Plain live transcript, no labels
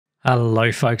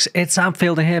Hello folks, it's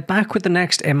Fielder here, back with the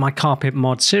next in my carpet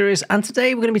mod series, and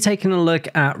today we're going to be taking a look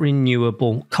at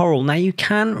renewable coral. Now you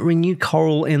can renew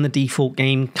coral in the default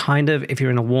game, kind of. If you're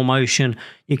in a warm ocean,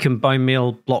 you can bone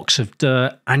meal blocks of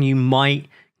dirt and you might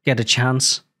get a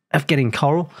chance of getting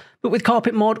coral. But with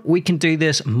carpet mod, we can do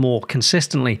this more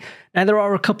consistently. Now there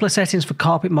are a couple of settings for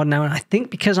carpet mod now, and I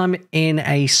think because I'm in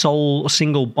a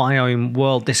single biome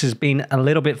world, this has been a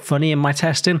little bit funny in my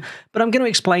testing, but I'm going to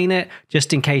explain it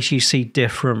just in case you see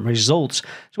different results.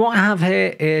 So what I have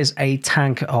here is a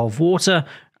tank of water,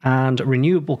 and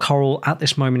renewable coral at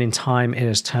this moment in time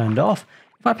is turned off.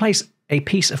 If I place a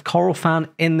piece of coral fan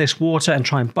in this water and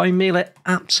try and bone meal it,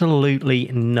 absolutely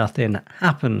nothing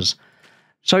happens.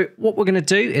 So what we're going to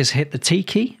do is hit the T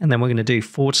key, and then we're going to do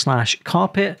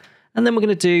 /carpet, and then we're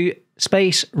going to do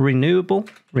space renewable,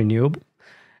 and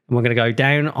we're going to go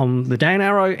down on the down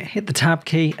arrow, hit the tab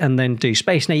key, and then do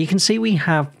space. Now you can see we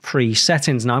have 3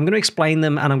 settings. Now I'm going to explain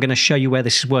them, and I'm going to show you where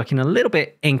this is working a little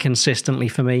bit inconsistently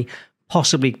for me,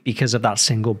 possibly because of that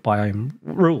single biome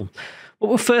rule.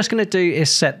 What we're first going to do is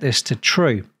set this to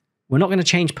true. We're not going to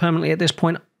change permanently at this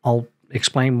point. I'll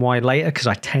explain why later, because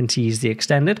I tend to use the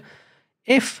extended.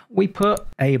 If we put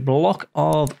a block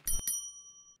of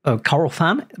a coral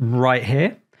fan right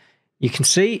here, you can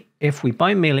see if we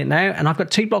bone meal it now, and I've got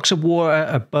 2 blocks of water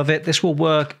above it, this will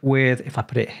work with, if I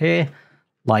put it here,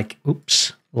 like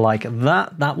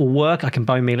that, that will work. I can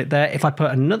bone meal it there. If I put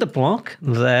another block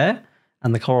there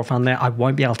and the coral fan there, I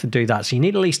won't be able to do that. So you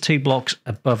need at least 2 blocks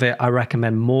above it. I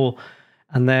recommend more.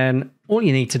 And then all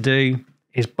you need to do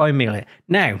is bone meal it.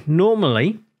 Now,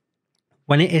 normally,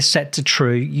 when it is set to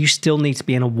true, you still need to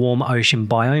be in a warm ocean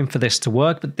biome for this to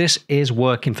work, but this is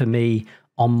working for me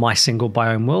on my single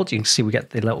biome world. You can see we get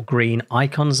the little green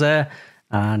icons there,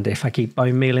 and if I keep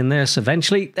bone mealing this,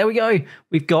 eventually, there we go,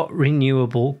 we've got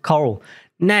renewable coral.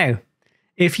 Now,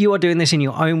 if you are doing this in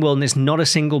your own world and it's not a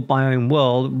single biome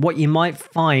world, what you might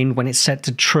find when it's set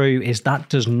to true is that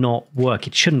does not work.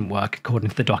 It shouldn't work according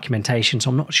to the documentation, so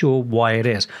I'm not sure why it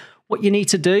is. What you need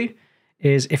to do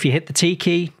is if you hit the T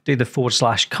key, do the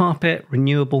 /carpet,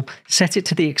 renewable, set it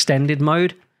to the extended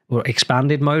mode, or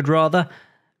expanded mode rather,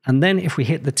 and then if we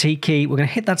hit the T key, we're going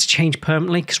to hit that to change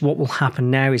permanently, because what will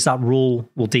happen now is that rule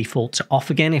will default to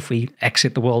off again if we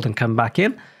exit the world and come back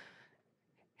in.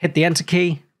 Hit the enter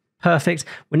key, perfect.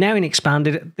 We're now in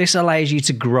expanded. This allows you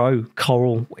to grow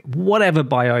coral, whatever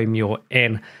biome you're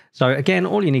in. So again,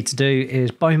 all you need to do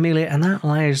is bone meal it, and that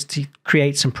allows to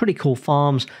create some pretty cool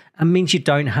farms and means you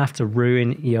don't have to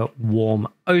ruin your warm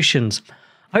oceans.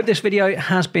 I hope this video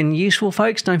has been useful,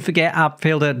 folks. Don't forget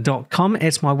appfielder.com.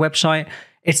 It's my website.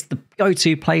 It's the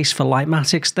go-to place for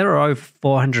Lightmatics. There are over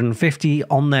 450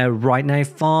 on there right now.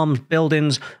 Farms,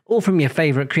 buildings, all from your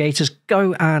favorite creators.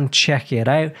 Go and check it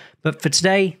out. But for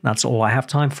today, that's all I have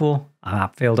time for. I'm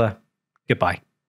AppFielder. Goodbye.